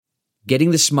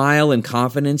Getting the smile and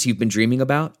confidence you've been dreaming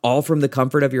about, all from the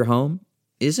comfort of your home,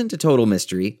 isn't a total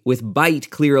mystery with Byte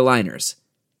clear aligners.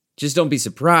 Just don't be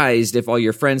surprised if all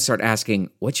your friends start asking,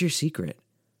 "What's your secret?"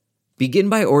 Begin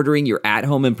by ordering your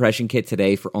at-home impression kit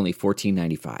today for only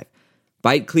 $14.95.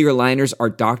 Byte clear aligners are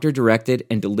doctor-directed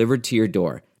and delivered to your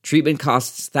door. Treatment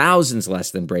costs thousands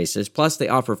less than braces, plus they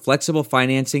offer flexible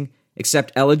financing,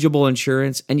 accept eligible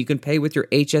insurance, and you can pay with your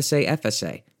HSA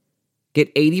FSA. Get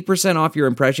 80% off your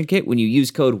impression kit when you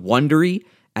use code WONDERY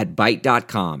at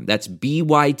Byte.com. That's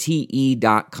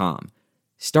BYTE.com.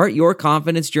 Start your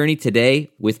confidence journey today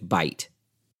with Byte.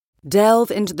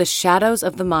 Delve into the shadows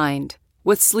of the mind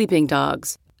with Sleeping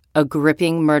Dogs, a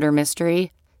gripping murder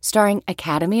mystery starring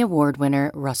Academy Award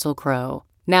winner Russell Crowe.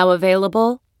 Now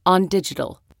available on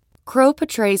digital. Crowe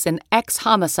portrays an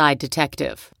ex-homicide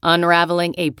detective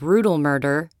unraveling a brutal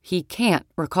murder he can't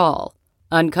recall.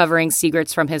 Uncovering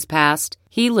secrets from his past,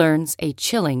 he learns a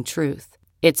chilling truth.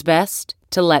 It's best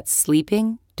to let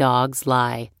sleeping dogs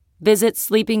lie. Visit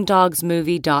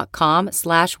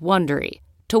sleepingdogsmovie.com/Wondery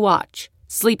to watch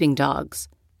Sleeping Dogs,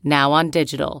 now on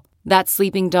digital. That's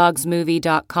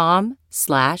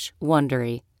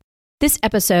sleepingdogsmovie.com/Wondery. This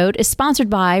episode is sponsored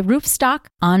by Roofstock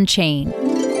On Chain.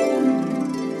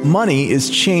 Money is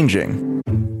changing.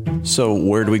 So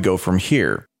where do we go from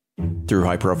here? Through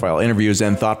high-profile interviews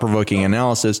and thought-provoking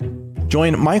analysis,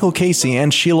 join Michael Casey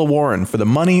and Sheila Warren for the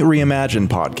Money Reimagined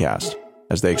podcast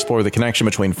as they explore the connection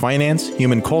between finance,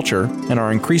 human culture, and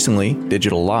our increasingly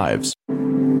digital lives.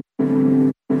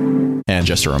 And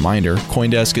just a reminder,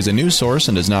 CoinDesk is a news source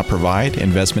and does not provide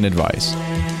investment advice.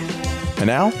 And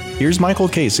now, here's Michael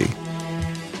Casey.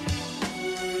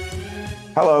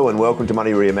 Hello and welcome to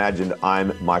Money Reimagined.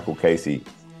 I'm Michael Casey.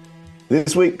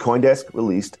 This week, CoinDesk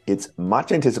released its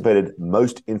much-anticipated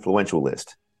Most Influential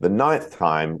list, the 9th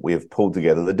time we have pulled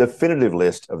together the definitive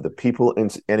list of the people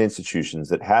and institutions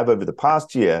that have, over the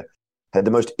past year, had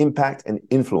the most impact and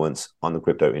influence on the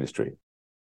crypto industry.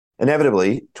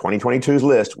 Inevitably, 2022's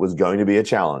list was going to be a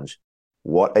challenge.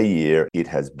 What a year it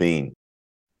has been.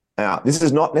 Now, this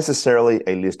is not necessarily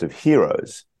a list of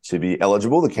heroes. To be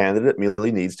eligible, the candidate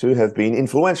merely needs to have been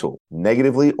influential,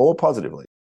 negatively or positively.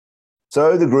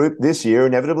 So the group this year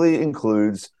inevitably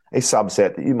includes a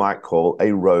subset that you might call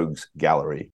a rogues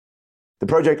gallery. The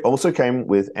project also came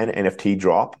with an NFT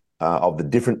drop of the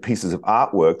different pieces of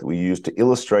artwork that we used to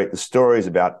illustrate the stories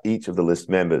about each of the list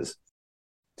members.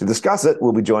 To discuss it,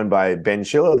 we'll be joined by Ben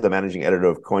Schiller, the managing editor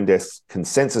of CoinDesk's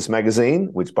Consensus magazine,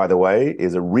 which, by the way,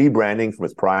 is a rebranding from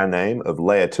its prior name of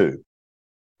Layer 2.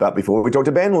 But before we talk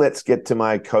to Ben, let's get to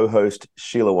my co-host,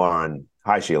 Sheila Warren.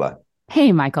 Hi, Sheila.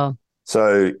 Hey, Michael.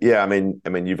 So, yeah, I mean,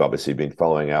 you've obviously been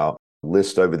following our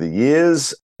list over the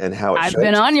years and how I've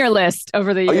been on your list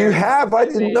over the years. Oh, you have? I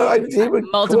didn't know.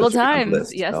 Multiple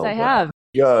times. Yes, I have.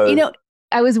 You know,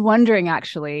 I was wondering,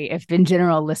 actually, if in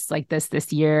general lists like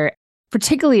this year,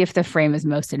 particularly if the frame is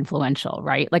most influential,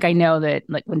 right? Like, I know that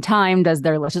like when Time does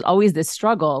their list, there's always this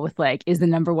struggle with like, is the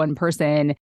number one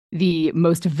person the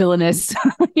most villainous,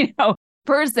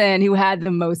 person who had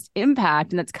the most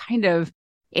impact? And that's kind of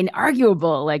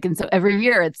inarguable. Like, and so every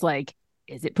year it's like,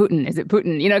 is it Putin? Is it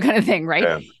Putin? Kind of thing, right?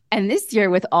 Yeah. And this year,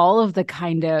 with all of the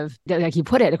kind of, like you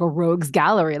put it, like a rogues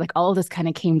gallery, like all of this kind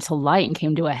of came to light and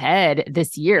came to a head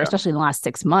this year, especially in the last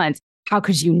 6 months. How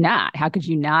could you not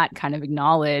kind of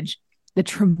acknowledge the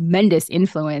tremendous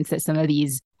influence that some of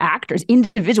these actors,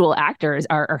 individual actors,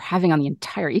 are having on the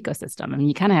entire ecosystem? I mean,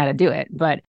 you kind of had to do it,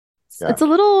 but it's a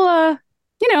little,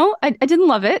 I didn't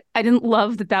love it. I didn't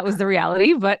love that was the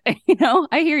reality, but,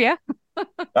 I hear you.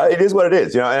 It is what it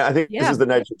is, and I think this is the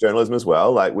nature of journalism as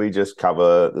well. Like, we just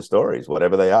cover the stories,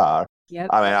 whatever they are. Yep.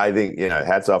 I mean, I think,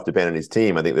 hats off to Ben and his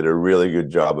team. I think they did a really good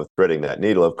job of threading that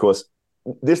needle. Of course,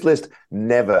 this list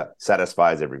never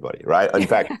satisfies everybody, right? In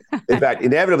fact,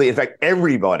 inevitably,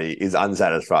 everybody is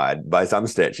unsatisfied by some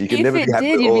stretch. You can never be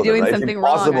happy with all of them. It's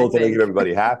impossible to make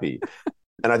everybody happy.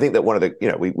 And I think that one of the,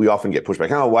 we often get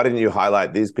pushback. Oh, why didn't you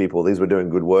highlight these people? These were doing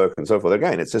good work and so forth.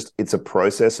 Again, it's a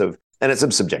process of, and it's a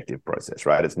subjective process,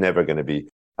 right? It's never going to be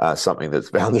something that's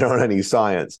founded on any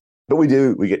science. But we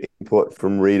get input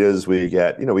from readers. We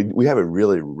get, we have a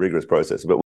really rigorous process.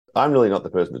 But I'm really not the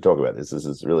person to talk about this. This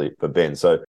is really for Ben.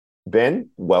 So,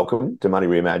 Ben, welcome to Money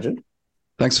Reimagined.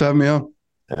 Thanks for having me on.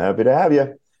 Happy to have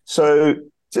you. So,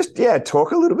 just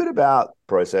talk a little bit about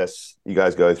process you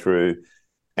guys go through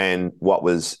and what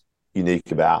was unique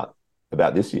about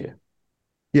this year.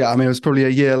 Yeah, I mean, it was probably a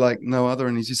year like no other.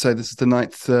 And as you say, this is the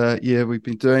 9th year we've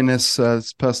been doing this.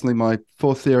 It's personally my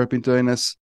 4th year I've been doing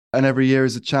this. And every year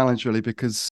is a challenge, really,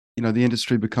 because, the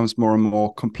industry becomes more and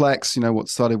more complex. What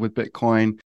started with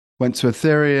Bitcoin went to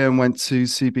Ethereum, went to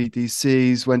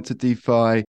CBDCs, went to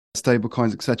DeFi,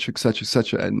 stablecoins, et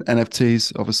cetera, and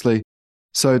NFTs, obviously.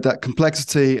 So that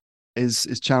complexity is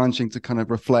challenging to kind of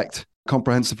reflect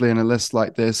comprehensively in a list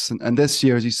like this. And this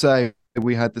year, as you say,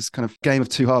 we had this kind of game of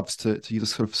two halves, to use a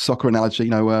sort of soccer analogy.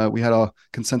 We had our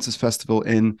Consensus Festival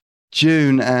in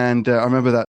June, and I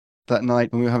remember that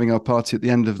night when we were having our party at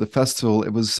the end of the festival, it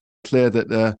was clear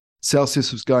that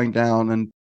Celsius was going down,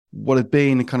 and what had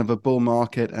been kind of a bull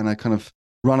market and a kind of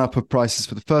run-up of prices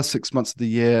for the first 6 months of the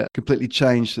year completely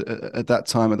changed at that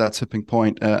time, at that tipping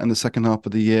point. And the second half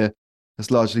of the year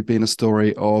has largely been a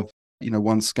story of,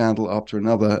 one scandal after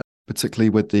another, particularly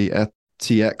with the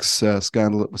FTX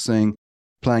scandal that we're seeing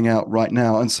playing out right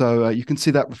now. And so you can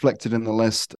see that reflected in the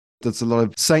list. There's a lot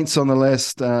of saints on the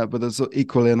list, but there's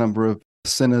equally a number of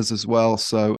sinners as well.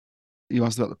 So you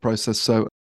asked about the process. So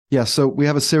we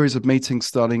have a series of meetings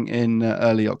starting in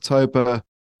early October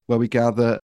where we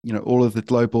gather, all of the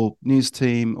global news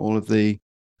team, all of the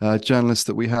journalists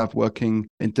that we have working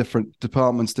in different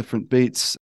departments, different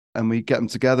beats, and we get them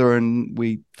together and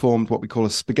we formed what we call a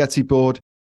spaghetti board,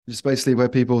 which is basically where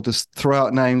people just throw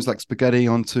out names like spaghetti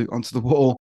onto the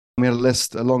wall. We had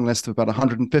a long list of about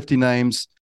 150 names.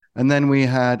 And then we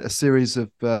had a series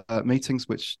of meetings,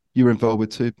 which you were involved with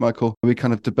too, Michael. We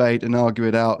kind of debate and argue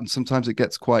it out. And sometimes it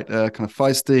gets quite kind of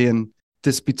feisty and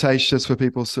disputatious where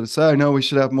people sort of say, oh, no, we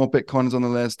should have more Bitcoiners on the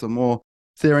list or more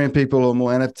Ethereum people or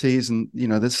more NFTs. And,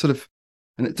 there's sort of,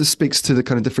 and it just speaks to the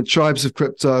kind of different tribes of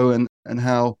crypto and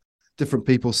how different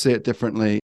people see it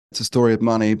differently. It's a story of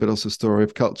money, but also a story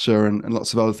of culture and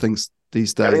lots of other things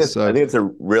these days. I think it's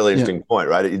a really interesting point,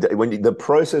 right? When the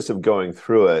process of going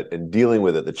through it and dealing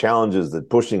with it, the challenges, the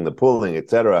pushing, the pulling, et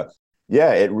cetera,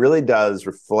 it really does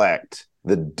reflect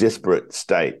the disparate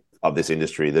state of this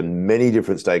industry, the many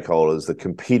different stakeholders, the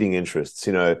competing interests.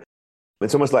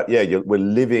 It's almost like, we're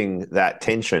living that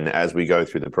tension as we go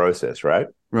through the process, right?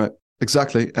 Right.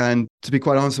 Exactly. And to be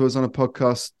quite honest, I was on a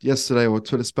podcast yesterday or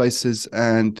Twitter Spaces,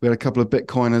 and we had a couple of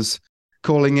Bitcoiners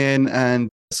calling in and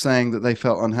saying that they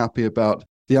felt unhappy about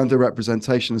the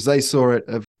underrepresentation, as they saw it,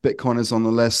 of Bitcoiners on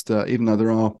the list, even though there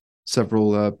are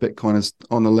several Bitcoiners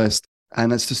on the list.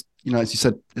 And it's just, as you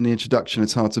said in the introduction,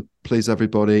 it's hard to please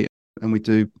everybody, and we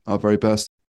do our very best.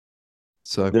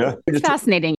 So it's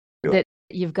fascinating that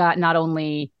you've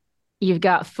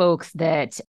got folks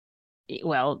that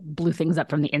blew things up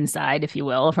from the inside, if you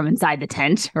will, from inside the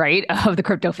tent, right, of the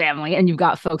crypto family. And you've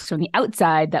got folks from the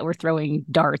outside that were throwing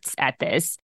darts at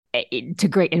this to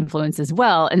great influence as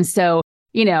well. And so,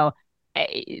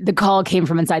 the call came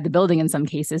from inside the building in some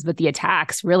cases, but the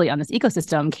attacks really on this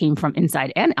ecosystem came from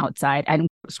inside and outside. And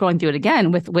scrolling through it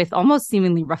again with almost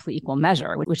seemingly roughly equal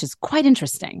measure, which is quite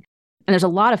interesting. And there's a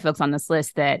lot of folks on this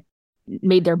list that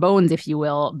made their bones, if you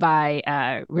will,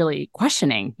 by really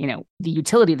questioning, the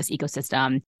utility of this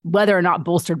ecosystem, whether or not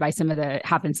bolstered by some of the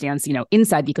happenstance,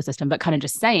 inside the ecosystem, but kind of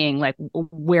just saying, like,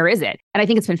 where is it? And I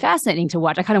think it's been fascinating to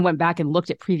watch. I kind of went back and looked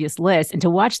at previous lists and to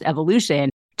watch the evolution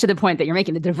to the point that you're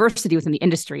making. The diversity within the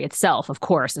industry itself, of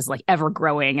course, is like ever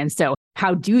growing. And so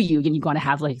how do you're going to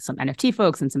have like some NFT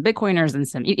folks and some Bitcoiners and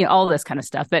some, all this kind of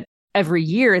stuff. But every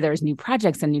year there's new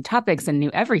projects and new topics and new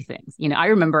everything. I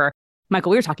remember, Michael,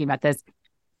 we were talking about this,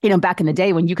 back in the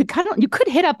day when you could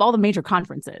hit up all the major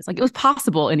conferences. Like it was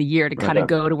possible in a year to kind of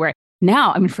go to where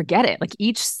now, forget it. Like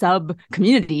each sub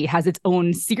community has its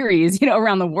own series,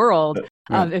 around the world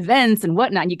of events and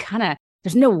whatnot. And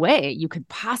there's no way you could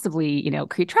possibly,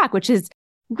 create track, which is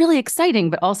really exciting,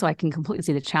 but also I can completely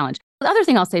see the challenge. The other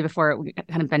thing I'll say before we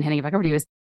kind of been handing it back over to you is,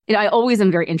 I always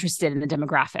am very interested in the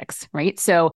demographics, right?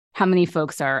 So how many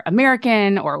folks are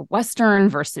American or Western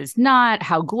versus not?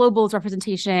 How global is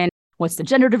representation? What's the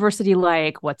gender diversity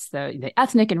like? What's the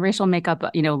ethnic and racial makeup,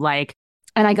 like?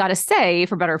 And I got to say,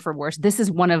 for better or for worse, this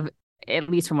is one of, at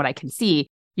least from what I can see,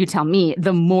 you tell me,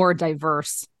 the more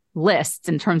diverse lists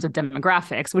in terms of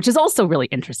demographics, which is also really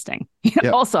interesting.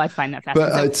 Also, I find that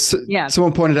fascinating. But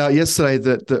someone pointed out yesterday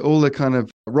that all the kind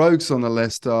of rogues on the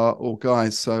list are all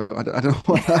guys. So I don't know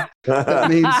what that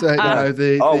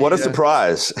means. What a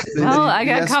surprise! I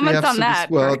got comments on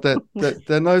that. Well, there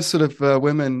are no sort of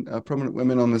women, prominent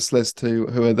women on this list who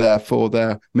are there for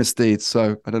their misdeeds.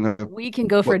 So I don't know. We can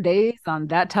go for days on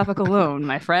that topic alone,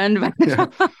 my friend.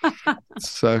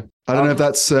 So I don't know if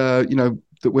that's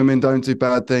that women don't do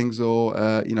bad things, or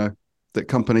that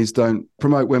companies don't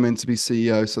promote women to be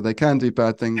CEO, so they can do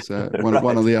bad things.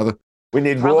 One or the other. We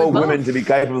need more women to be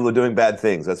capable of doing bad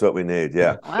things. That's what we need.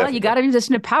 Yeah. Well, definitely. You got to be in a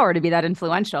position of power to be that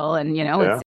influential, and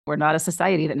we're not a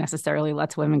society that necessarily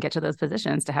lets women get to those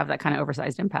positions to have that kind of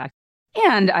oversized impact.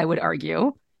 And I would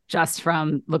argue, just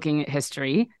from looking at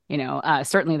history.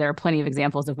 Certainly there are plenty of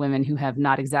examples of women who have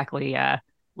not exactly,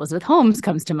 Elizabeth Holmes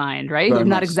comes to mind, right? Who have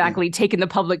not exactly taken the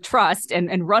public trust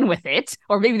and run with it,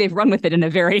 or maybe they've run with it in a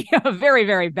very, very,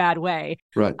 very bad way.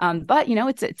 Right. But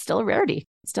it's still a rarity.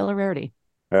 It's still a rarity,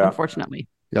 unfortunately.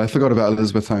 Yeah, I forgot about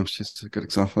Elizabeth Holmes. She's a good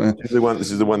example. Yeah.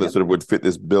 This is the one that sort of would fit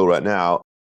this bill right now.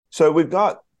 So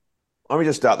let me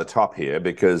just start at the top here,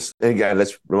 because, again,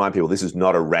 let's remind people, this is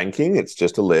not a ranking. It's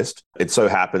just a list. It so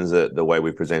happens that the way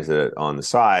we presented it on the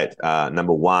site,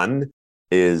 number 1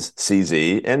 is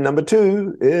CZ, and number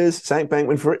 2 is Sam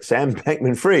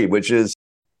Bankman-Fried, which is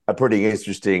a pretty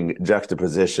interesting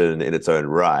juxtaposition in its own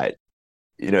right.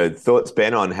 Thoughts,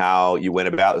 Ben, on how you went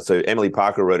about it? So Emily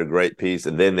Parker wrote a great piece,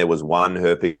 and then there was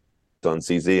her piece on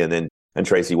CZ, and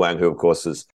Tracy Wang, who, of course,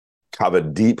 is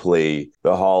covered deeply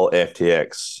the whole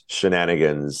FTX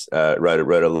shenanigans,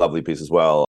 wrote a lovely piece as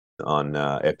well on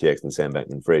FTX and Sam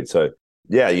Bankman-Fried. So,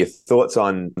 yeah, your thoughts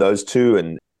on those two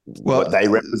and what they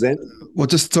represent? Well,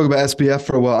 just to talk about SBF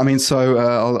for a while. I mean, so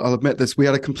I'll admit this. We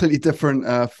had a completely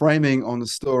different framing on the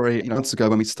story months ago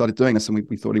when we started doing this, and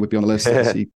we thought he would be on the list.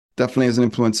 He definitely is an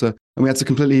influencer, and we had to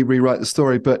completely rewrite the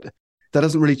story. But that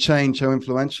doesn't really change how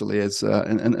influential he is,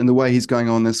 and the way he's going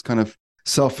on this kind of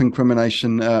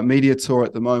self-incrimination media tour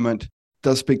at the moment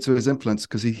does speak to his influence,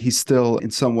 because he's still,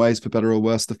 in some ways, for better or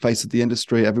worse, the face of the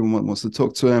industry. Everyone wants to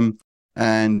talk to him,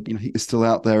 and he is still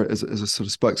out there as a sort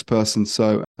of spokesperson.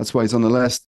 So that's why he's on the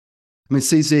list. I mean,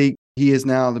 CZ, he is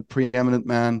now the preeminent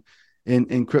man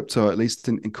in crypto, at least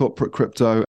in corporate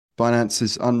crypto. Binance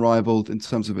is unrivaled in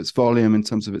terms of its volume, in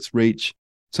terms of its reach,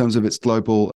 in terms of its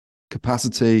global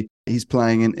capacity. He's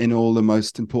playing in all the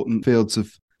most important fields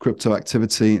of crypto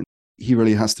activity. He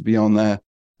really has to be on there.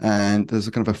 And there's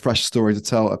a kind of a fresh story to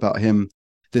tell about him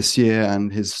this year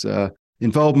and his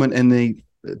involvement in the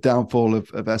downfall of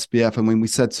SBF. And when we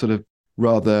said sort of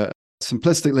rather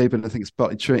simplistically, but I think it's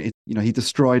partly true, he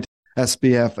destroyed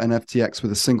SBF and FTX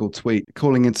with a single tweet,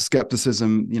 calling into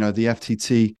skepticism, the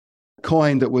FTT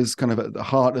coin that was kind of at the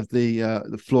heart of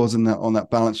the flaws on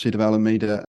that balance sheet of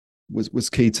Alameda was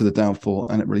key to the downfall.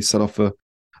 And it really set off a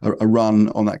run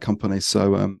on that company.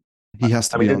 So, he has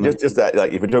to be on just that,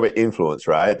 like, if we're talking about influence,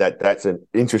 right? That's an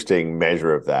interesting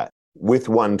measure of that. With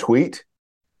one tweet,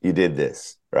 you did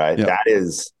this, right? Yeah.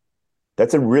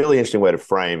 That's a really interesting way to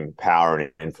frame power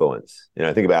and influence.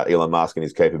 Think about Elon Musk and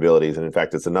his capabilities, and in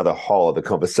fact, it's another whole other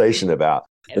conversation about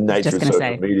the nature of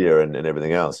social media and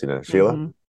everything else. Sheila. Mm-hmm.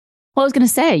 Well, I was going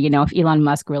to say, if Elon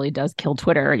Musk really does kill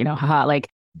Twitter,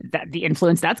 that the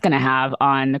influence that's going to have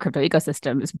on the crypto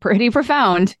ecosystem is pretty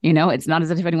profound. It's not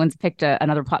as if anyone's picked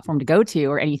another platform to go to,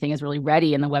 or anything is really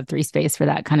ready in the Web3 space for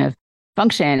that kind of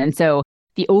function. And so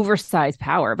the oversized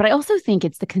power, but I also think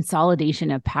it's the consolidation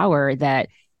of power that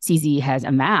CZ has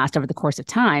amassed over the course of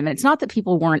time. And it's not that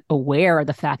people weren't aware of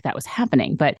the fact that was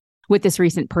happening, but with this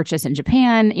recent purchase in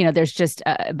Japan, there's just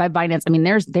by Binance, I mean,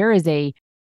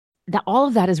 that all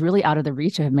of that is really out of the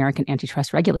reach of American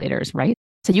antitrust regulators, right?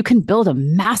 So you can build a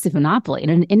massive monopoly in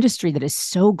an industry that is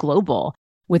so global,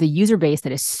 with a user base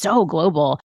that is so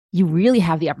global. You really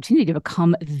have the opportunity to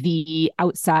become the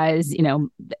outsized,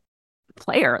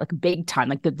 player, like big time,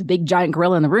 like the big giant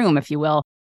gorilla in the room, if you will,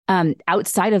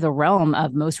 outside of the realm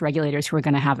of most regulators who are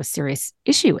going to have a serious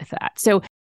issue with that. So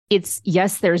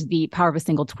yes, there's the power of a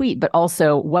single tweet, but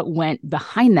also what went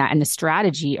behind that and the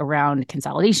strategy around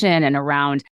consolidation and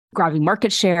around grabbing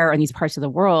market share in these parts of the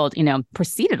world,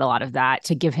 preceded a lot of that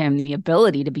to give him the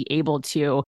ability to be able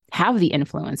to have the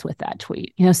influence with that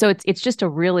tweet. So it's just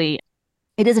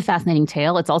it is a fascinating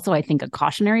tale. It's also, I think, a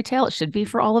cautionary tale. It should be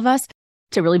for all of us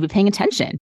to really be paying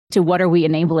attention to what are we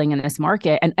enabling in this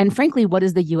market. And frankly, what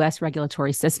is the US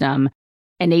regulatory system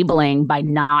enabling by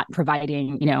not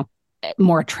providing,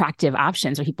 more attractive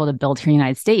options for people to build here in the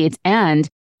United States and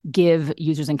give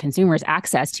users and consumers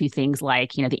access to things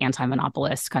like, the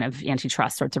anti-monopolist kind of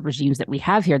antitrust sorts of regimes that we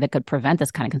have here that could prevent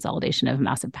this kind of consolidation of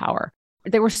massive power.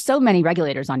 There were so many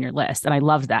regulators on your list, and I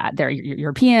love that. There are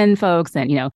European folks,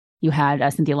 and, you had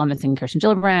Cynthia Lummis and Kirsten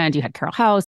Gillibrand, you had Carol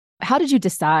House. How did you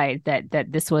decide that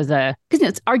this was because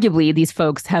it's arguably these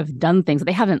folks have done things, but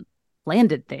they haven't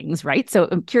landed things, right? So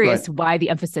I'm curious why the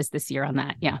emphasis this year on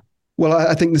that. Yeah. Well,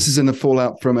 I think this is in the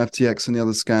fallout from FTX and the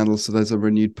other scandals. So there's a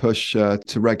renewed push to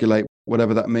regulate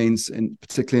whatever that means,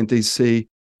 particularly in DC.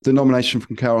 The nomination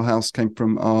from Carol House came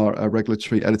from our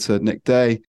regulatory editor, Nick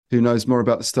Day, who knows more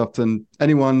about the stuff than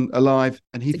anyone alive.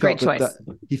 And he felt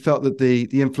that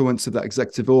the influence of that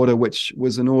executive order, which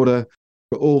was an order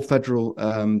for all federal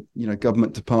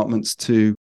government departments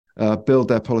to build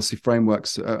their policy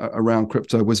frameworks around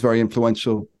crypto, was very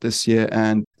influential this year.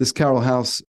 And this Carol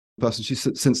House person. She's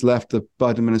since left the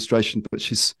Biden administration, but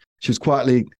she was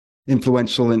quietly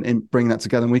influential in bringing that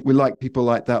together. And we like people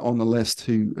like that on the list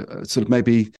who sort of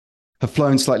maybe have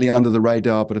flown slightly under the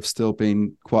radar, but have still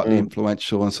been quietly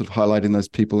influential, and sort of highlighting those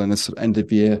people in a sort of end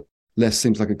of year list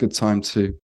seems like a good time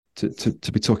to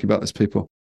be talking about those people.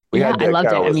 I loved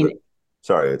Carol, it. I mean,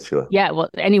 sorry, it's Sheila. Yeah,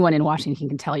 well, anyone in Washington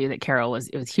can tell you that Carol was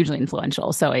hugely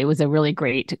influential. So it was a really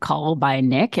great call by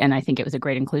Nick, and I think it was a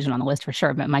great inclusion on the list for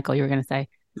sure. But Michael, you were going to say?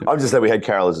 I was just saying we had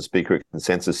Carol as a speaker at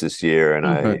Consensus this year, and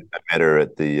I met her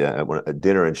at at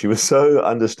dinner, and she was so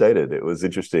understated. It was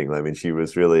interesting. I mean, she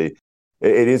was really.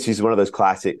 She's one of those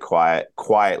classic,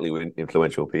 quietly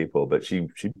influential people, but she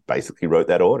basically wrote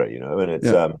that order, and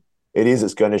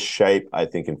it's going to shape, I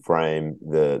think, and frame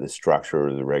the structure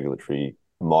of the regulatory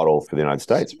model for the United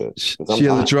States. She has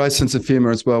a dry sense of humor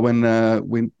as well. When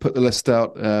we put the list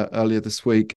out earlier this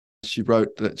week, she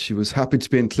wrote that she was happy to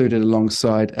be included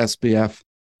alongside SBF,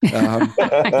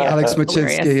 Alex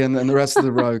Machinsky, and the rest of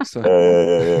the rogues. So.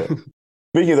 Yeah.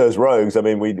 Speaking of those rogues, I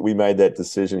mean, we made that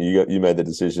decision. You made the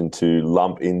decision to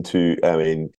lump into,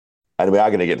 and we are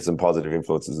going to get to some positive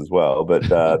influences as well, but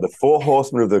the Four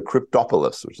Horsemen of the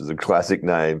Cryptopolis, which is a classic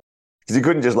name, because you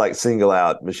couldn't just single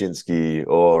out Mashinsky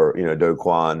or, Do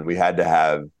Kwon. We had to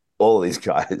have all of these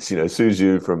guys, Su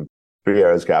Zhu from Three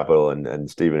Arrows Capital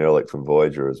and Stephen Ehrlich from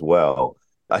Voyager as well.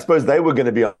 I suppose they were going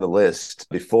to be on the list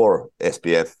before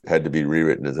SBF had to be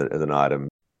rewritten as an item.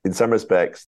 In some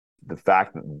respects, the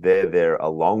fact that they're there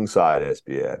alongside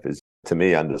SBF is, to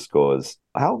me, underscores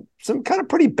how some kind of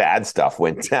pretty bad stuff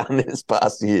went down this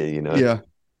past year, Yeah,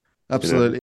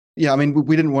 absolutely. Yeah, I mean,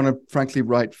 we didn't want to, frankly,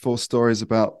 write 4 stories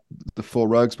about the 4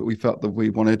 rogues, but we felt that we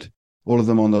wanted all of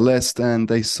them on the list, and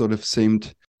they sort of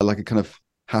seemed like a kind of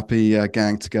happy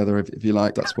gang together, if you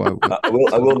like. That's why. I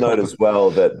will note as well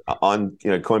that on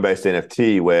Coinbase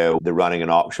NFT, where they're running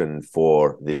an auction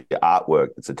for the artwork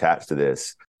that's attached to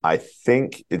this, I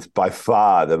think it's by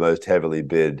far the most heavily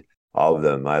bid of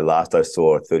them. I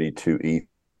saw 32 ETH,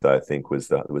 I think was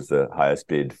the highest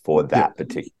bid for that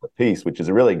particular piece, which is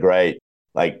a really great,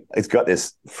 it's got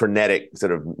this frenetic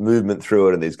sort of movement through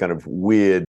it and these kind of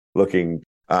weird looking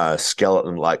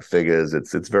skeleton-like figures.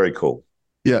 It's very cool.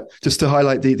 Yeah, just to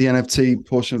highlight the NFT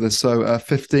portion of this. So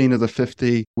 15 of the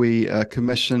 50, we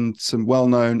commissioned some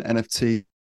well-known NFT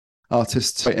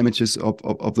artists, images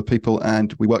of the people,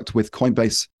 and we worked with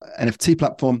Coinbase NFT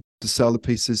platform to sell the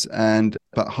pieces, and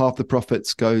about half the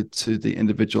profits go to the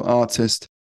individual artist,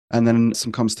 and then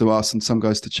some comes to us and some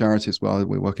goes to charity as well.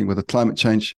 We're working with a climate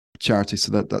change charity,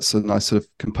 so that's a nice sort of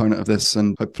component of this,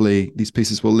 and hopefully these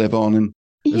pieces will live on, and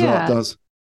as art does.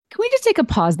 Can we just take a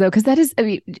pause though? Because that is,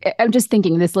 I'm just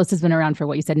thinking this list has been around for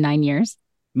what you said, 9 years?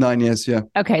 9 years, yeah.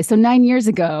 Okay, so 9 years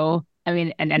ago,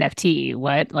 an NFT,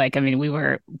 we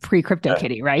were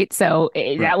pre-CryptoKitty, right? So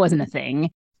that wasn't a thing.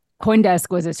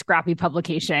 CoinDesk was a scrappy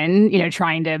publication,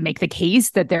 trying to make the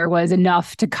case that there was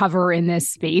enough to cover in this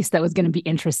space that was going to be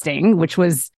interesting, which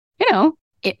was,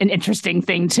 an interesting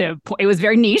thing it was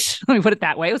very niche. Let me put it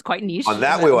that way. It was quite niche. On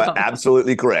that, we were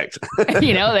absolutely correct.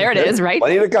 There it is, right?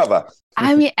 Plenty to cover.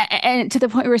 And to the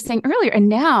point we were saying earlier, and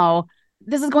now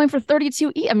this is going for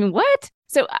 32 ETH. What?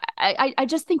 So I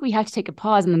just think we have to take a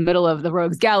pause in the middle of the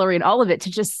rogues gallery and all of it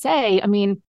to just say,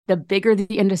 the bigger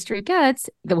the industry gets,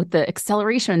 with the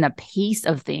acceleration and the pace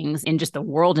of things in just the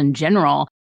world in general,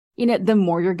 the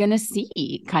more you're going to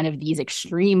see kind of these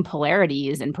extreme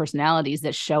polarities and personalities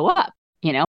that show up.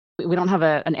 We don't have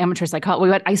an amateur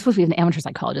psychologist. I suppose we have an amateur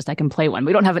psychologist. I can play one.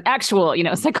 We don't have an actual,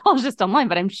 psychologist online,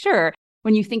 but I'm sure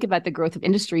when you think about the growth of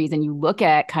industries and you look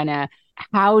at kind of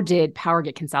how did power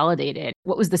get consolidated?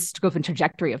 What was the scope and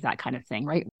trajectory of that kind of thing,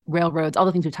 right? Railroads, all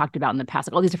the things we've talked about in the past,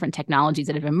 all these different technologies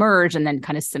that have emerged and then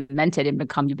kind of cemented and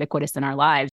become ubiquitous in our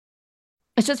lives.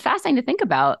 It's just fascinating to think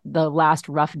about the last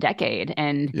rough decade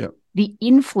and the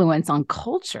influence on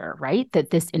culture, right? That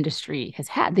this industry has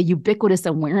had, the ubiquitous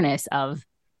awareness of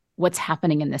what's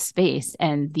happening in this space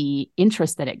and the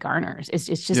interest that it garners. It's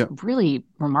just really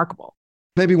remarkable.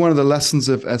 Maybe one of the lessons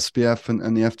of SBF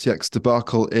and the FTX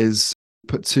debacle is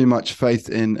put too much faith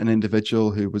in an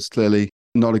individual who was clearly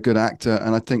not a good actor.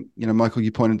 And I think, Michael,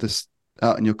 you pointed this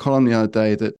out in your column the other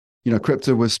day that,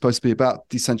 crypto was supposed to be about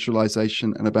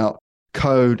decentralization and about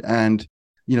code and,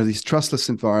 these trustless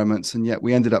environments. And yet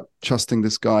we ended up trusting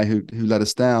this guy who let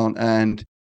us down. And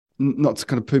not to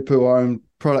kind of poo-poo our own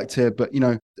product here, but,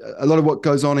 a lot of what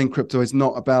goes on in crypto is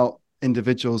not about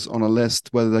individuals on a list,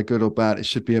 whether they're good or bad. It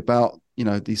should be about,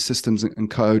 these systems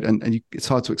and code. And it's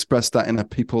hard to express that in a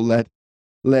people-led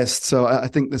list. So I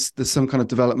think there's some kind of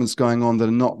developments going on that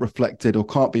are not reflected or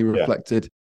can't be reflected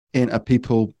in a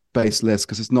people-based list,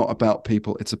 because it's not about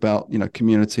people. It's about,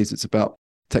 communities. It's about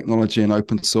technology and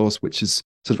open source, which is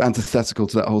sort of antithetical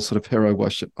to that whole sort of hero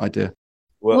worship idea.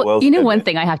 Well, one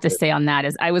thing I have to say on that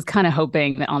is I was kind of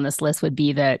hoping that on this list would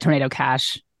be the Tornado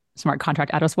Cash smart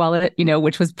contract Atos wallet,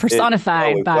 which was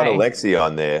personified we've by got Alexi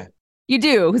on there. You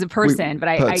do, who's a person, but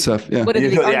I thought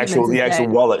the actual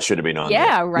wallet should have been on there.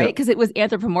 Yeah, right, because it was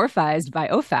anthropomorphized by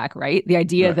OFAC, right? The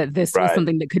idea that this was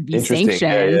something that could be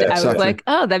sanctioned. I was like,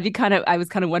 oh, that'd be I was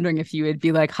kind of wondering if you would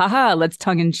be like, haha, let's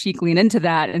tongue-in-cheek lean into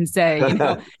that and say,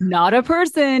 not a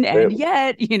person, and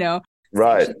yet,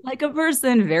 right, like a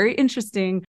person, very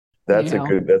interesting. That's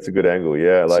a good angle,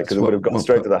 yeah, like because it would have gone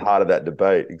straight to the heart of that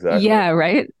debate, exactly. Yeah,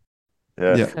 right.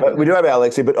 Yeah. But we do have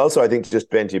Alexi, but also I think just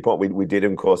Ben, to your point, we did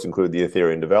of course include the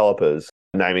Ethereum developers,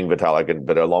 naming Vitalik,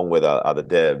 but along with other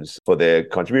devs for their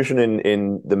contribution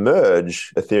in the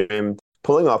merge. Ethereum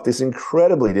pulling off this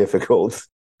incredibly difficult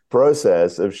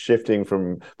process of shifting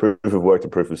from proof of work to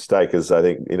proof of stake, as I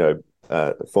think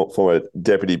former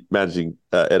deputy managing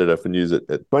editor for news at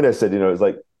CoinDesk said, it was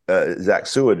like Zach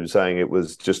Seward was saying it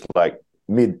was just like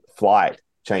mid-flight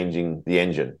changing the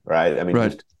engine, right? I mean,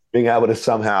 just being able to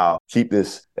somehow keep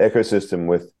this ecosystem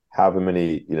with however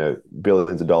many,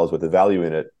 billions of dollars worth of value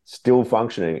in it still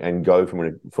functioning and go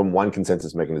from one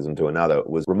consensus mechanism to another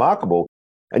was remarkable.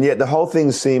 And yet the whole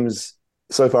thing seems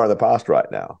so far in the past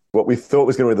right now. What we thought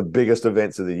was going to be the biggest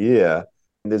events of the year,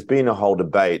 there's been a whole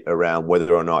debate around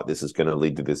whether or not this is going to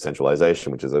lead to this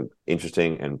centralization, which is an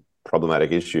interesting and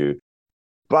problematic issue.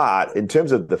 But in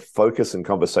terms of the focus and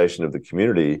conversation of the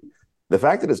community, the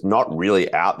fact that it's not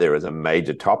really out there as a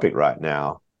major topic right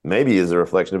now maybe is a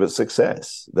reflection of its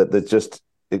success, that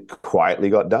it quietly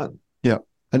got done. Yeah.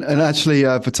 And actually,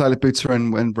 Vitalik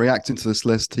Buterin, when reacting to this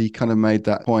list, he kind of made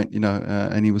that point,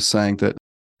 and he was saying that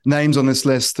names on this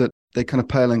list, that they kind of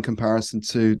pale in comparison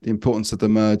to the importance of the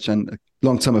merge and a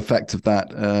long-term effect of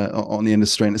that on the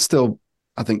industry. And it's still,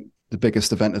 I think, the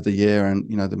biggest event of the year and,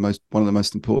 one of the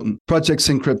most important projects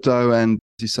in crypto. And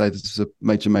as you say, this is a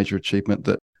major achievement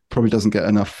that probably doesn't get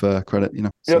enough credit,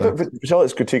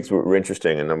 Vitalik's critiques were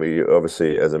interesting, and we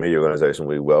obviously, as a media organization,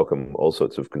 we welcome all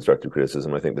sorts of constructive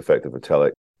criticism. I think the fact that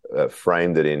Vitalik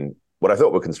framed it in what I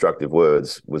thought were constructive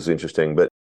words was interesting, but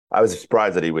I was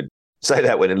surprised that he would say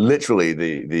that when literally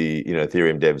the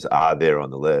Ethereum devs are there on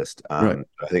the list. I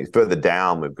think further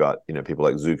down we've got people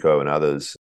like Zuko and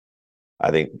others. I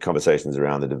think conversations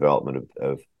around the development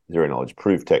of zero knowledge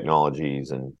proof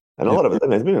technologies and a lot of it.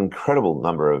 There's been an incredible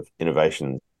number of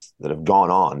innovations that have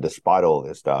gone on despite all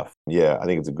this stuff. Yeah, I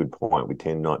think it's a good point. We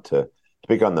tend not to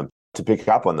pick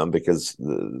up on them because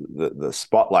the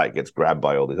spotlight gets grabbed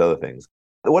by all these other things.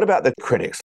 What about the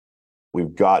critics?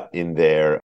 We've got in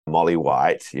there Molly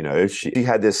White. She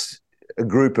had a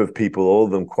group of people, all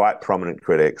of them quite prominent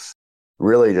critics,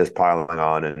 really just piling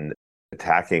on and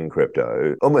attacking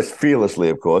crypto, almost fearlessly,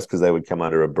 of course, because they would come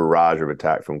under a barrage of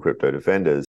attack from crypto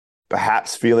defenders.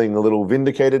 Perhaps feeling a little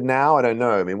vindicated now. I don't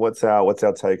know. I mean, what's our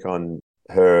take on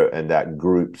her and that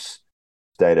group's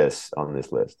status on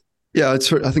this list? Yeah, I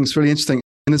think it's really interesting.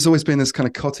 And there's always been this kind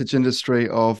of cottage industry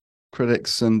of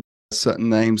critics, and certain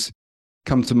names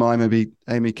come to mind, maybe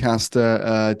Amy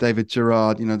Castor, David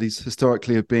Gerard. These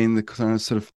historically have been the kind of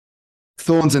sort of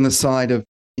thorns in the side of,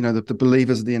 the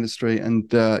believers of the industry. And,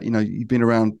 you've been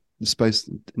around the space,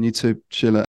 and you too,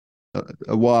 Sheila,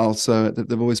 a while. So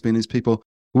there've always been these people.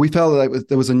 We felt that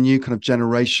there was a new kind of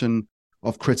generation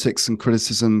of critics and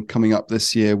criticism coming up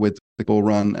this year with the Bull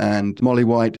Run, and Molly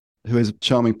White, who is a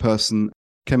charming person,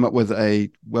 came up with a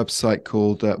website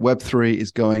called Web3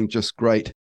 is Going Just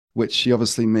Great, which she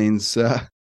obviously means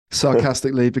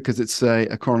sarcastically because it's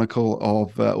a chronicle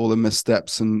of all the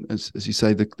missteps and, as you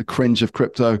say, the cringe of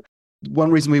crypto. One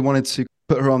reason we wanted to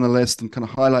put her on the list and kind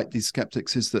of highlight these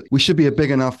skeptics is that we should be a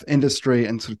big enough industry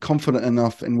and sort of confident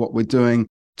enough in what we're doing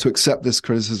to accept this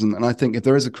criticism. And I think if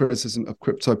there is a criticism of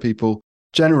crypto people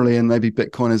generally, and maybe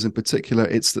Bitcoiners in particular,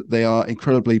 it's that they are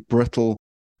incredibly brittle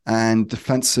and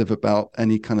defensive about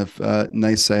any kind of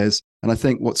naysayers. And I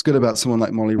think what's good about someone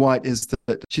like Molly White is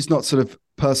that she's not sort of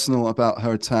personal about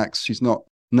her attacks. She's not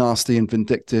nasty and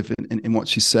vindictive in what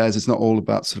she says. It's not all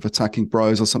about sort of attacking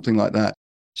bros or something like that.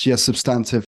 She has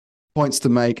substantive points to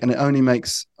make, and it only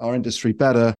makes our industry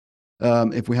better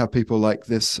if we have people like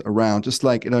this around, just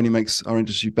like it only makes our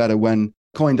industry better when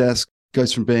CoinDesk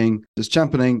goes from being just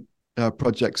championing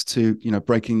projects to,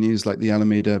 breaking news like the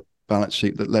Alameda balance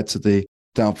sheet that led to the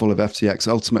downfall of FTX.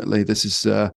 Ultimately, this is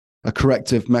a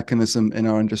corrective mechanism in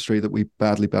our industry that we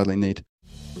badly need.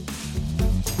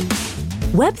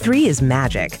 Web3 is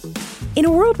magic. In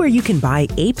a world where you can buy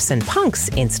apes and punks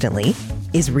instantly,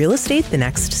 is real estate the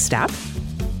next step?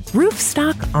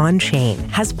 Roofstock On-Chain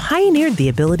has pioneered the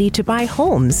ability to buy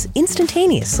homes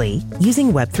instantaneously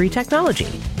using Web3 technology,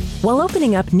 while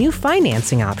opening up new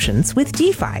financing options with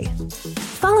DeFi.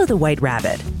 Follow the White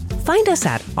Rabbit. Find us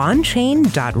at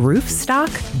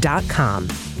onchain.roofstock.com.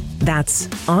 That's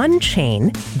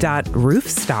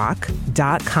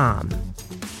onchain.roofstock.com.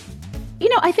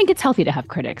 I think it's healthy to have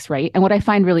critics, right? And what I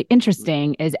find really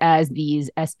interesting is as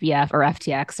these SBF or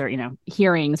FTX or,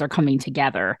 hearings are coming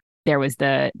together, there was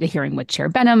the hearing with Chair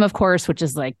Benham, of course, which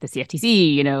is like the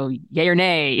CFTC, yay or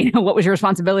nay, what was your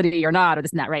responsibility or not, or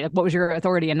this and that, right? Like, what was your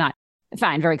authority and not?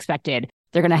 Fine, very expected.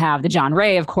 They're going to have the John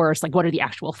Ray, of course, like what are the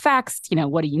actual facts?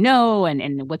 What do you know?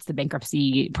 And what's the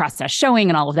bankruptcy process showing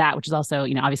and all of that, which is also,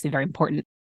 obviously very important.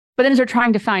 But then as they're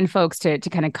trying to find folks to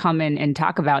kind of come in and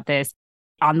talk about this,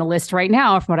 on the list right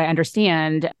now, from what I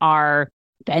understand, are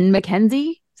Ben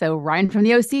McKenzie. So Ryan from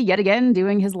the OC, yet again,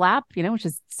 doing his lap, which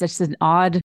is such an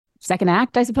odd second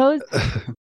act, I suppose.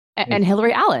 And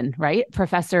Hillary Allen, right?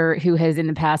 Professor who has in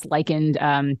the past likened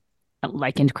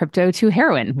crypto to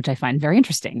heroin, which I find very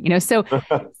interesting. So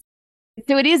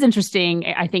it is interesting,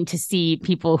 I think, to see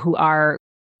people who are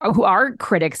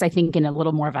critics, I think, in a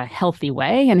little more of a healthy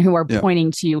way and who are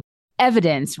pointing to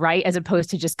evidence, right? As opposed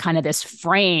to just kind of this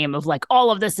frame of like, all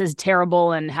of this is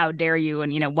terrible and how dare you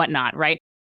and, whatnot, right?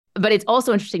 But it's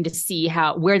also interesting to see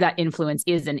where that influence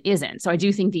is and isn't. So I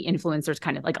do think the influencers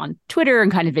kind of like on Twitter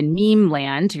and kind of in meme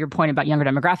land, to your point about younger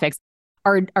demographics,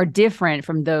 are different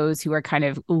from those who are kind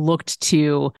of looked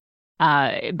to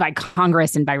by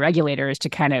Congress and by regulators to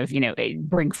kind of,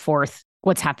 bring forth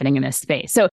what's happening in this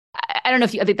space. So I don't know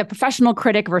I think the professional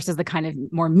critic versus the kind of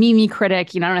more meme critic,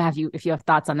 I don't know if you have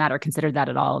thoughts on that or considered that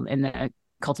at all in the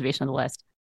cultivation of the list.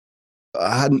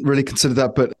 I hadn't really considered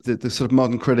that, but the sort of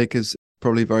modern critic is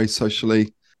probably very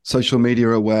social media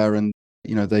aware, and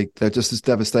they're just as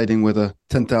devastating with a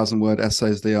 10,000 word essay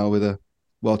as they are with a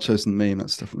well-chosen meme.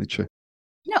 That's definitely true.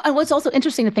 And what's also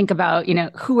interesting to think about,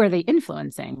 who are they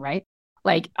influencing, right?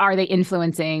 Like, are they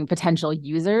influencing potential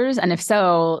users? And if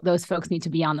so, those folks need to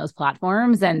be on those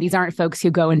platforms. And these aren't folks who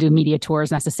go and do media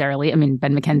tours necessarily. I mean,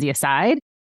 Ben McKenzie aside,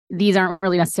 these aren't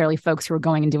really necessarily folks who are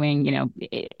going and doing,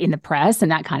 in the press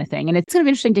and that kind of thing. And it's going to be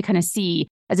interesting to kind of see,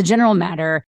 as a general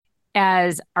matter,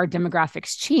 as our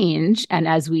demographics change and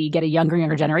as we get a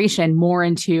younger generation more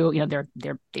into,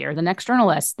 they are the next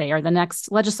journalists, they are the next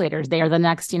legislators, they are the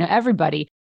next, everybody.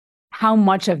 How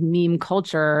much of meme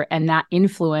culture and that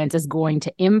influence is going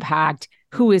to impact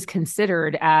who is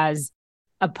considered as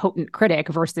a potent critic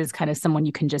versus kind of someone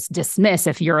you can just dismiss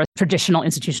if you're a traditional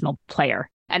institutional player.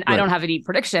 And right. I don't have any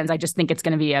predictions. I just think it's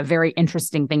going to be a very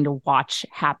interesting thing to watch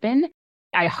happen.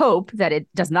 I hope that it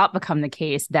does not become the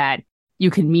case that you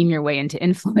can meme your way into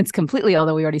influence completely,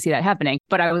 although we already see that happening.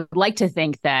 But I would like to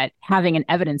think that having an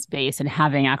evidence base and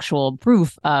having actual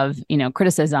proof of,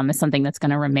 criticism is something that's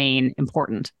going to remain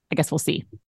important. I guess we'll see.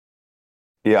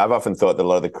 Yeah, I've often thought that a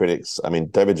lot of the critics,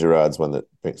 David Gerard's one that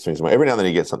swings to mind. Every now and then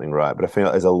he gets something right, but I feel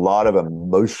like there's a lot of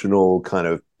emotional kind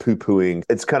of poo-pooing.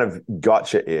 It's kind of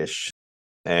gotcha-ish.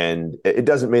 And it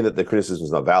doesn't mean that the criticism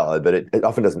is not valid, but it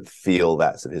often doesn't feel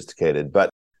that sophisticated.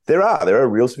 But there are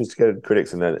real sophisticated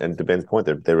critics, and to Ben's point,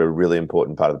 they're a really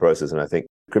important part of the process. And I think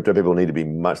crypto people need to be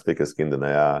much thicker skinned than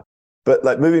they are. But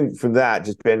like moving from that,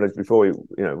 just Ben, before we're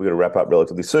going to wrap up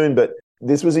relatively soon, but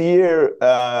this was a year,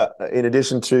 in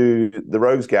addition to the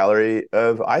Rogues Gallery,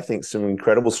 of, I think, some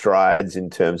incredible strides in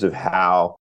terms of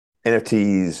how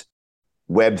NFTs,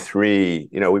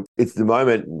 Web3, it's the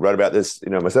moment, wrote about this,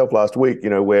 myself last week,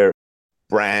 where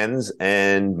brands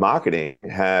and marketing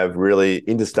have really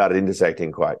started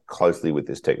intersecting quite closely with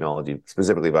this technology,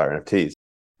 specifically via NFTs.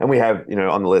 And we have,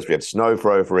 on the list, we have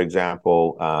Snowfro, for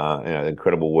example,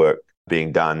 incredible work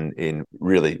being done in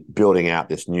really building out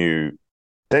this new,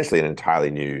 potentially an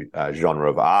entirely new genre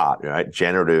of art, right?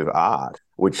 Generative art,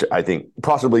 which I think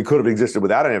possibly could have existed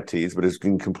without NFTs, but has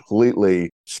been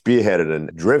completely spearheaded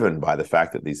and driven by the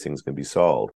fact that these things can be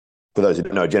sold. For those who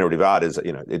don't know, generative art is,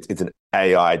 it's an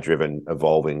AI-driven,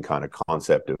 evolving kind of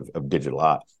concept of digital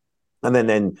art. And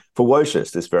then for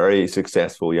Wocious, this very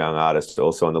successful young artist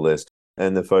also on the list,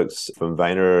 and the folks from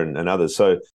Vayner and others.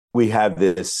 So we have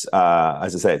this,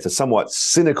 as I say, it's a somewhat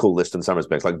cynical list in some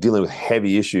respects, like dealing with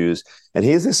heavy issues. And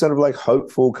here's this sort of like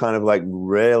hopeful, kind of like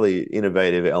really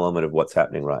innovative element of what's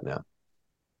happening right now.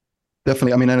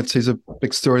 Definitely. NFT is a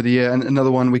big story of the year. And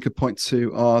another one we could point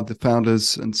to are the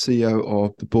founders and CEO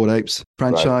of the Bored Apes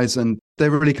franchise. Right. And they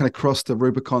really kind of crossed the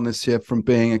Rubicon this year from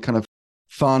being a kind of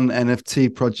fun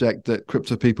NFT project that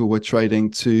crypto people were trading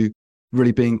to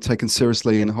really being taken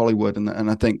seriously in Hollywood. And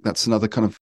I think that's another kind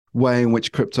of way in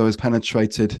which crypto has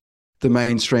penetrated the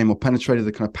mainstream or penetrated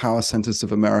the kind of power centers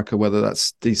of America, whether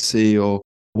that's DC or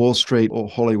Wall Street or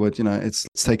Hollywood. It's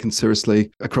taken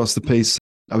seriously across the piece.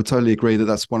 I would totally agree that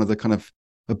that's one of the kind of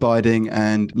abiding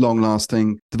and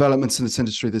long-lasting developments in this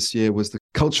industry this year was the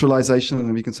culturalization,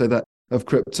 and we can say that, of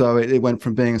crypto. It went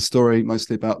from being a story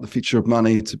mostly about the future of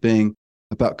money to being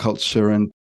about culture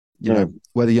and,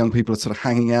 where the young people are sort of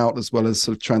hanging out as well as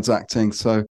sort of transacting.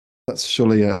 So that's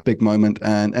surely a big moment.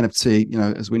 And NFT,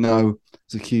 as we know,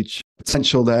 there's a huge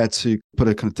potential there to put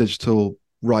a kind of digital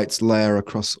rights layer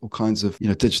across all kinds of,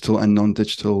 digital and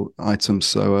non-digital items.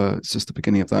 So it's just the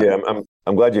beginning of that. Yeah,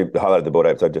 I'm glad you highlighted the Bored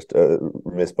Apes. I just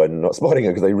missed by not spotting it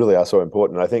because they really are so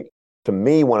important. I think, to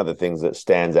me, one of the things that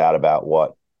stands out about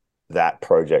what that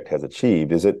project has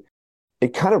achieved is it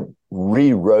kind of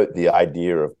rewrote the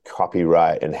idea of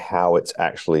copyright and how it's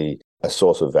actually a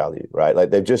source of value, right? Like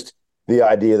the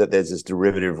idea that there's this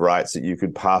derivative rights that you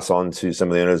could pass on to some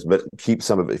of the owners, but keep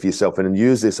some of it for yourself, and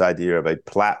use this idea of a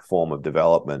platform of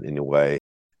development in a way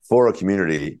for a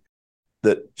community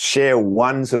that share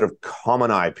one sort of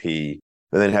common IP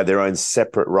and then have their own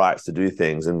separate rights to do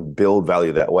things and build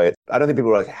value that way. I don't think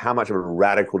people realize how much of a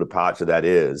radical departure that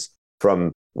is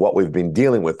from what we've been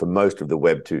dealing with for most of the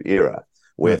Web 2 era,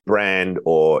 with brand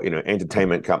or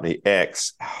entertainment company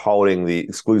X holding the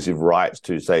exclusive rights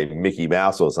to, say, Mickey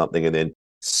Mouse or something, and then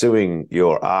suing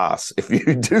your ass if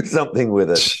you do something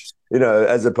with it,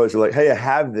 as opposed to like, hey, I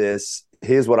have this,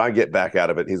 here's what I get back out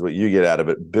of it, here's what you get out of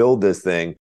it, build this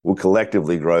thing, we'll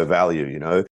collectively grow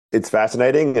value. It's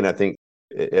fascinating. And I think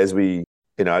as we,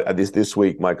 this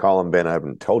week, my column, Ben, I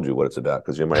haven't told you what it's about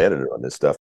because you're my editor on this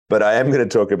stuff, but I am going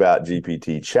to talk about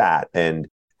GPT chat and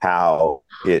how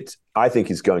I think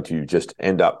is going to just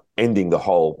end up ending the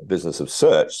whole business of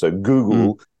search. So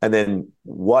Google, and then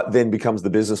what then becomes the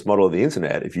business model of the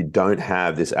internet if you don't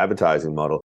have this advertising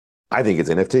model? I think it's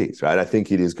NFTs, right? I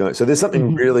think it is going. So there's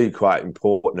something really quite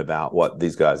important about what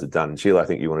these guys have done. Sheila, I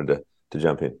think you wanted to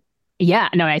jump in. Yeah,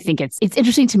 no, I think it's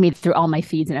interesting to me through all my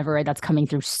feeds and everywhere that's coming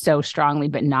through so strongly,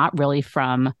 but not really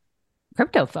from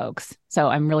crypto folks. So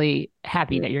I'm really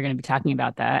happy that you're going to be talking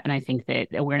about that. And I think that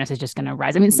awareness is just going to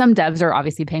rise. I mean, some devs are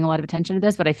obviously paying a lot of attention to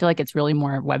this, but I feel like it's really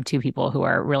more Web 2 people who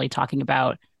are really talking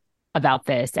about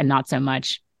this and not so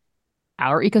much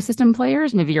our ecosystem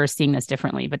players. Maybe you're seeing this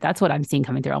differently, but that's what I'm seeing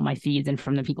coming through all my feeds and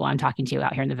from the people I'm talking to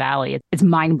out here in the Valley. It's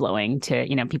mind blowing to,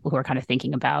 people who are kind of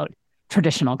thinking about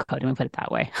traditional coding, we put it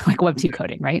that way, like Web 2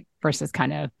 coding, right? Versus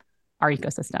kind of our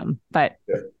ecosystem. But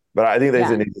I think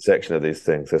there's an intersection of these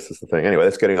things. This is the thing. Anyway,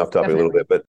 that's getting off topic a little bit,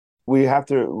 but we have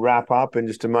to wrap up in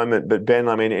just a moment. But Ben,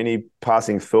 any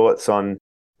passing thoughts on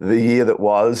the year that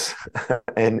was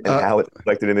and how it's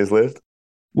reflected in this list?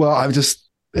 Well,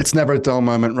 it's never a dull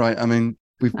moment, right? I mean,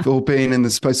 we've all been in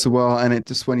this space a while, and it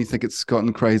just, when you think it's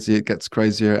gotten crazy, it gets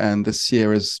crazier. And this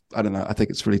year is, I don't know, I think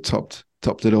it's really topped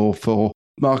it all for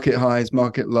market highs,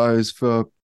 market lows, for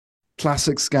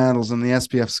classic scandals, and the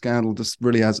SBF scandal just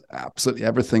really has absolutely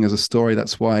everything as a story.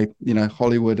 That's why,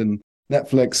 Hollywood and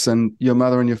Netflix and Your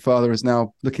Mother and Your Father is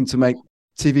now looking to make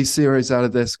TV series out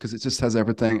of this, because it just has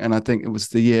everything. And I think it was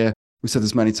the year, we said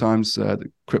this many times, that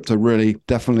crypto really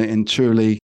definitely and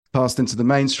truly passed into the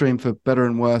mainstream for better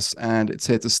and worse, and it's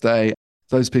here to stay.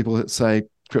 Those people that say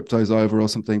crypto's over or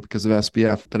something because of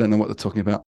SBF, they don't know what they're talking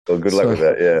about. Well, good luck with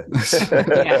that, yeah.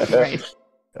 Yeah, right.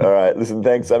 All right. Listen,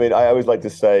 thanks. I mean, I always like to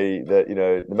say that,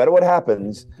 no matter what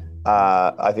happens,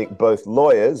 I think both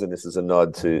lawyers, and this is a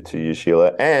nod to you,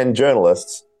 Sheila, and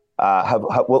journalists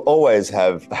will always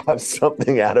have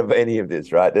something out of any of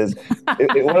this, right?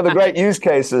 One of the great use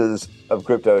cases of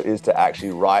crypto is to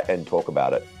actually write and talk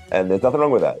about it. And there's nothing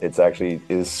wrong with that. It's actually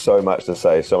is so much to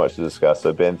say, so much to discuss.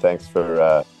 So Ben, thanks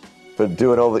for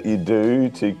doing all that you do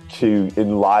to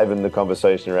enliven the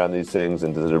conversation around these things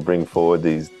and to sort of bring forward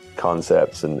these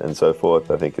concepts and so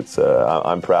forth. I think it's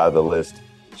I'm proud of the list.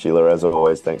 Sheila, as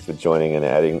always, thanks for joining and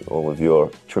adding all of your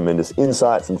tremendous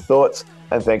insights and thoughts.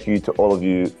 And thank you to all of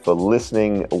you for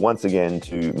listening once again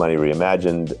to Money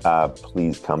Reimagined.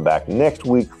 Please come back next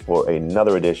week for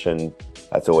another edition.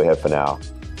 That's all we have for now.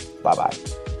 Bye-bye.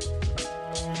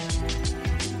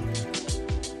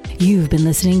 You've been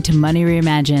listening to Money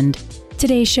Reimagined.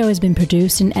 Today's show has been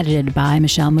produced and edited by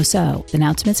Michelle Mousseau.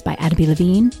 Announcements by Adaby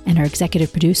Levine, and our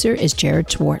executive producer is Jared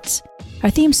Schwartz.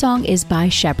 Our theme song is by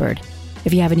Shepherd.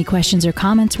 If you have any questions or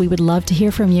comments, we would love to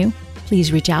hear from you.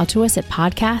 Please reach out to us at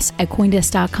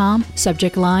podcasts@coindesk.com,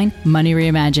 subject line Money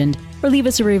Reimagined, or leave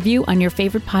us a review on your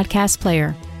favorite podcast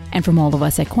player. And from all of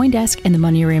us at CoinDesk and the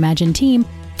Money Reimagined team,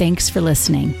 thanks for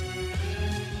listening.